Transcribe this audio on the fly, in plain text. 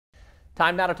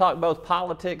Time now to talk both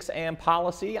politics and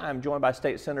policy. I'm joined by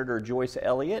State Senator Joyce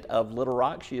Elliott of Little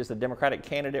Rock. She is the Democratic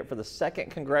candidate for the 2nd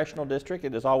Congressional District.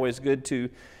 It is always good to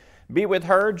be with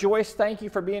her. Joyce, thank you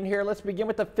for being here. Let's begin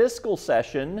with the fiscal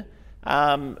session.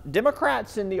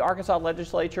 Democrats in the Arkansas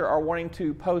legislature are wanting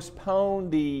to postpone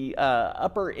the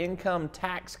upper income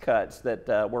tax cuts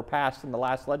that were passed in the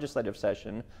last legislative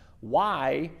session.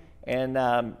 Why, and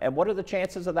what are the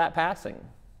chances of that passing?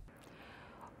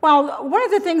 Well, one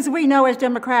of the things we know as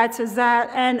Democrats is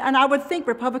that, and I would think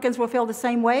Republicans will feel the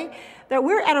same way, that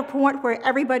we're at a point where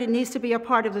everybody needs to be a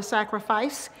part of the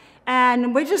sacrifice.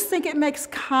 And we just think it makes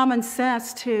common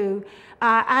sense to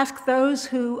ask those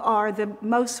who are the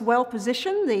most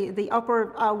well-positioned, the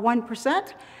upper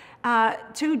 1%,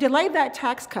 to delay that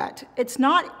tax cut. It's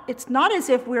not as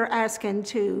if we're asking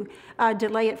to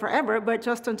delay it forever, but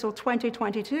just until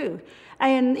 2022.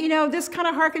 And you know, this kind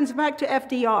of harkens back to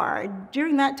FDR.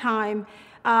 During that time,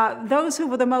 those who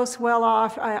were the most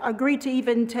well-off agreed to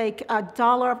even take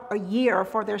 $1 a year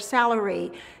for their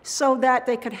salary so that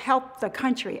they could help the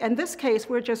country. In this case,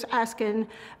 we're just asking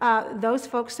those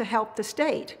folks to help the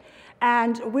state.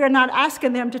 And we're not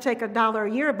asking them to take $1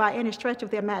 a year by any stretch of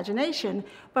the imagination,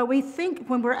 but we think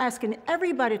when we're asking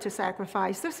everybody to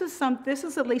sacrifice, this is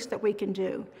the least that we can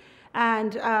do.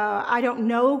 And I don't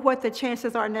know what the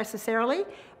chances are necessarily,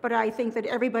 but I think that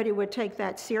everybody would take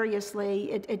that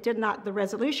seriously. The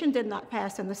resolution did not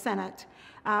pass in the Senate,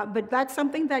 but that's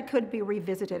something that could be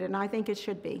revisited, and I think it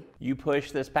should be. You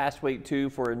pushed this past week, too,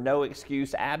 for no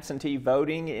excuse absentee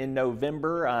voting in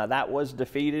November. That was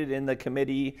defeated in the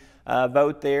committee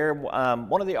vote there.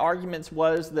 One of the arguments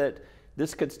was that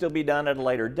this could still be done at a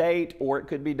later date, or it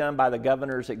could be done by the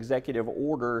governor's executive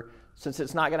order. Since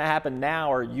it's not going to happen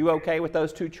now, are you okay with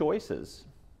those two choices?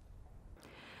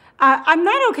 I'm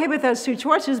not okay with those two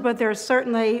choices, but they're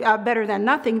certainly better than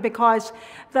nothing, because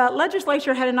the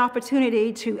legislature had an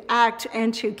opportunity to act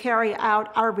and to carry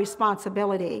out our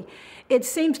responsibility. It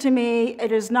seems to me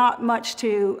it is not much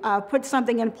to put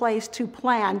something in place to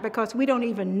plan, because we don't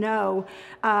even know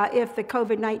if the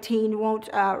COVID-19 won't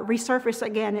resurface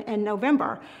again in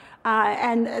November.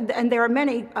 And there are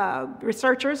many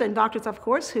researchers and doctors, of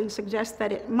course, who suggest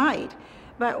that it might.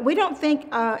 But we don't think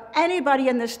anybody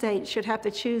in the state should have to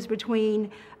choose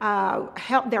between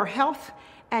their health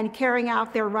and carrying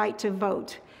out their right to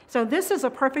vote. So this is a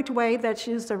perfect way that's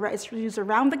used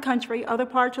around the country, other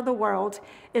parts of the world.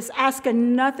 It's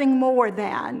asking nothing more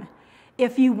than,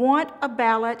 if you want a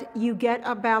ballot, you get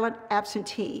a ballot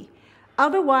absentee.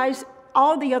 Otherwise,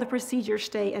 all the other procedures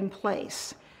stay in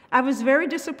place. I was very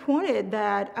disappointed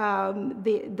that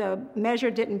the measure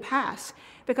didn't pass,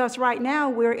 because right now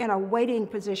we're in a waiting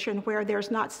position where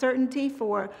there's not certainty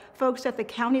for folks at the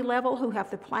county level who have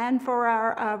to plan for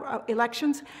our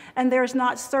elections, and there's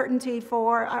not certainty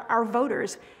for our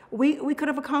voters. We could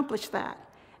have accomplished that.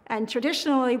 And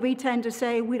traditionally, we tend to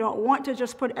say we don't want to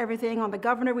just put everything on the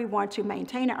governor. We want to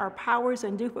maintain our powers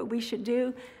and do what we should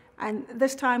do. And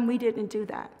this time, we didn't do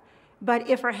that. But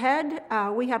if ahead,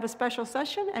 we have a special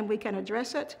session and we can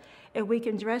address it, if we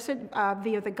can address it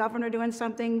via the governor doing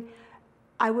something,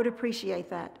 I would appreciate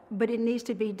that. But it needs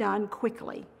to be done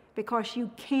quickly, because you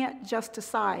can't just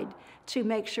decide to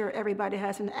make sure everybody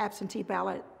has an absentee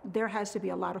ballot. There has to be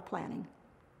a lot of planning.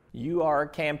 You are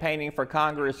campaigning for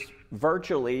Congress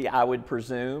virtually, I would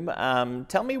presume.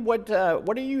 Tell me, what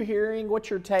are you hearing?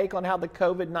 What's your take on how the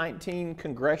COVID-19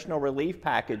 congressional relief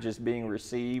package is being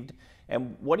received?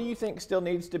 And what do you think still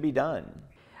needs to be done?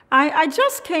 I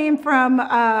just came from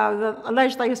the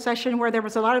legislative session where there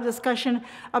was a lot of discussion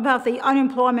about the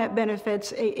unemployment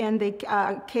benefits in the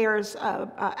CARES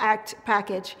Act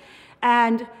package.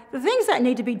 And the things that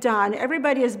need to be done,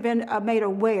 everybody has been made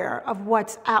aware of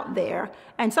what's out there,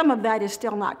 and some of that is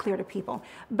still not clear to people.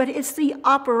 But it's the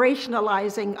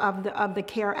operationalizing of the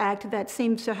CARE Act that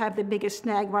seems to have the biggest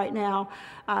snag right now.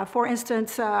 For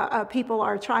instance, people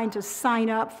are trying to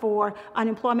sign up for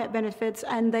unemployment benefits,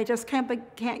 and they just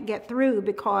can't get through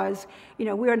because, you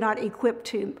know, we're not equipped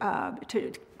to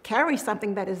carry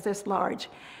something that is this large.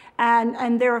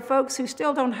 And there are folks who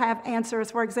still don't have answers.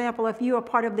 For example, if you are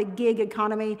part of the gig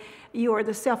economy, you are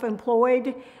the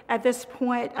self-employed. At this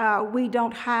point, we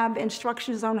don't have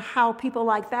instructions on how people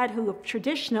like that who have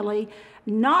traditionally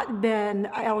not been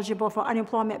eligible for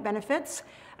unemployment benefits,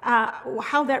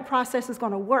 how that process is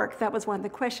going to work. That was one of the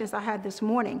questions I had this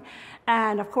morning.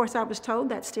 And of course, I was told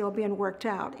that's still being worked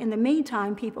out. In the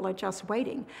meantime, people are just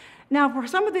waiting. Now, for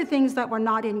some of the things that were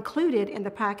not included in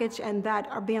the package and that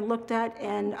are being looked at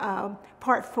in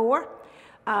Part 4,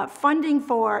 funding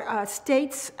for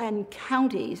states and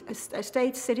counties,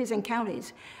 states, cities, and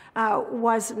counties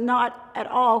was not at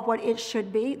all what it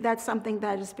should be. That's something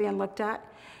that is being looked at.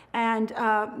 And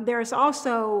there's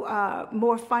also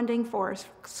more funding for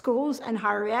schools and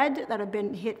higher ed that have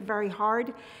been hit very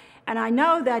hard. And I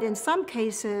know that in some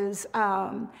cases,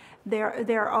 the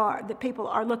people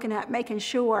are looking at making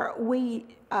sure we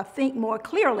think more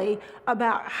clearly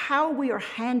about how we are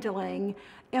handling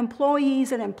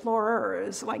employees and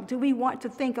employers. Like, do we want to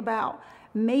think about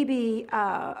maybe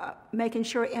making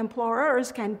sure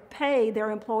employers can pay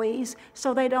their employees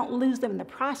so they don't lose them in the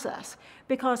process?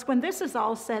 Because when this is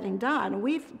all said and done,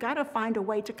 we've got to find a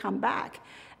way to come back.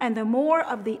 And the more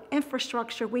of the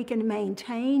infrastructure we can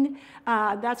maintain,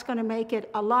 that's going to make it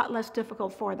a lot less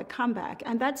difficult for the comeback.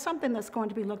 And that's something that's going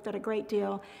to be looked at a great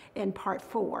deal in Part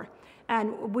 4.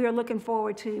 And we're looking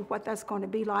forward to what that's going to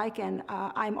be like. And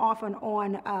I'm often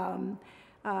on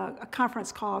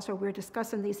conference calls where we're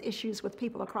discussing these issues with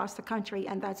people across the country,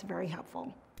 and that's very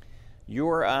helpful.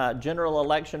 Your general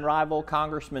election rival,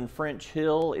 Congressman French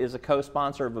Hill, is a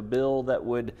co-sponsor of a bill that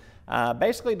would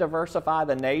basically diversify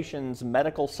the nation's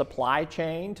medical supply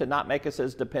chain to not make us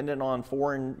as dependent on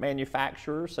foreign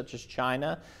manufacturers such as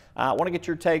China. I want to get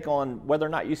your take on whether or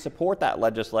not you support that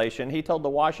legislation. He told the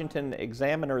Washington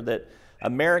Examiner that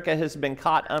America has been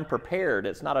caught unprepared.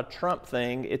 It's not a Trump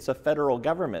thing, it's a federal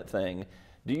government thing.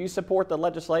 Do you support the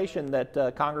legislation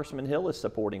that Congressman Hill is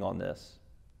supporting on this?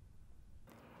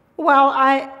 Well,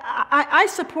 I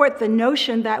support the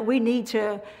notion that we need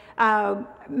to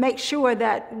make sure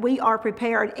that we are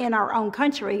prepared in our own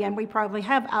country, and we probably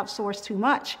have outsourced too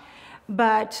much.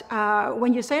 But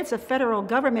when you say it's a federal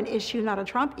government issue, not a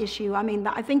Trump issue, I mean,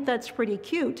 I think that's pretty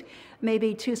cute,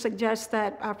 maybe to suggest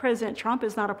that President Trump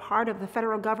is not a part of the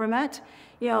federal government.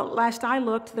 You know, last I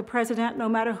looked, the president, no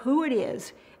matter who it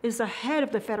is the head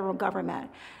of the federal government.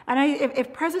 And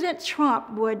if President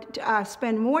Trump would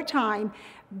spend more time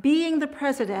being the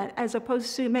president as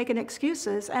opposed to making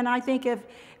excuses, and I think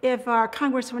if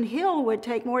Congressman Hill would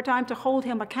take more time to hold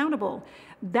him accountable,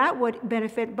 that would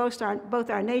benefit both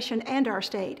our nation and our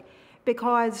state.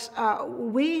 Because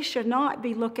we should not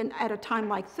be looking at a time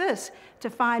like this to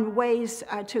find ways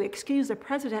to excuse the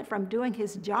president from doing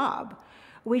his job.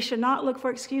 We should not look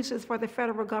for excuses for the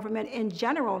federal government in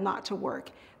general not to work.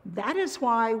 That is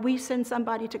why we send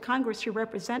somebody to Congress to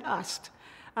represent us.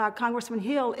 Congressman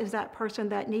Hill is that person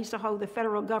that needs to hold the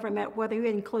federal government, whether he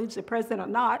includes the president or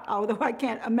not, although I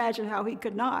can't imagine how he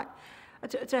could not,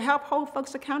 to help hold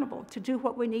folks accountable, to do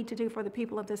what we need to do for the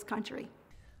people of this country.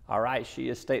 All right, she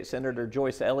is State Senator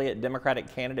Joyce Elliott,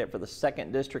 Democratic candidate for the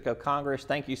 2nd District of Congress.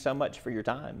 Thank you so much for your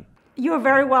time. You're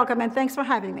very welcome, and thanks for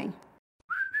having me.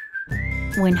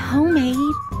 When homemade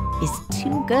is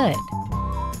too good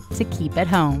to keep at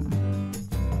home.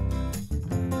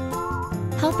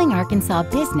 Helping Arkansas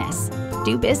business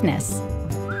do business.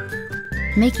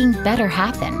 Making better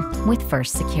happen with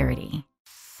First Security.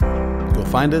 You'll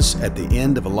find us at the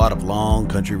end of a lot of long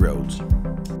country roads,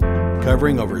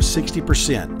 covering over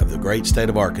 60% of the great state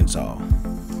of Arkansas.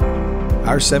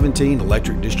 Our 17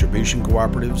 electric distribution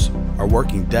cooperatives are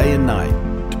working day and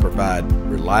night to provide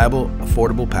reliable,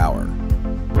 affordable power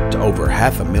to over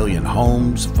 500,000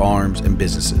 homes, farms, and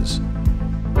businesses,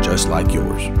 just like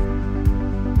yours.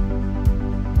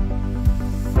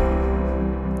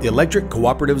 The Electric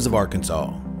Cooperatives of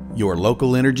Arkansas, your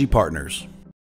local energy partners.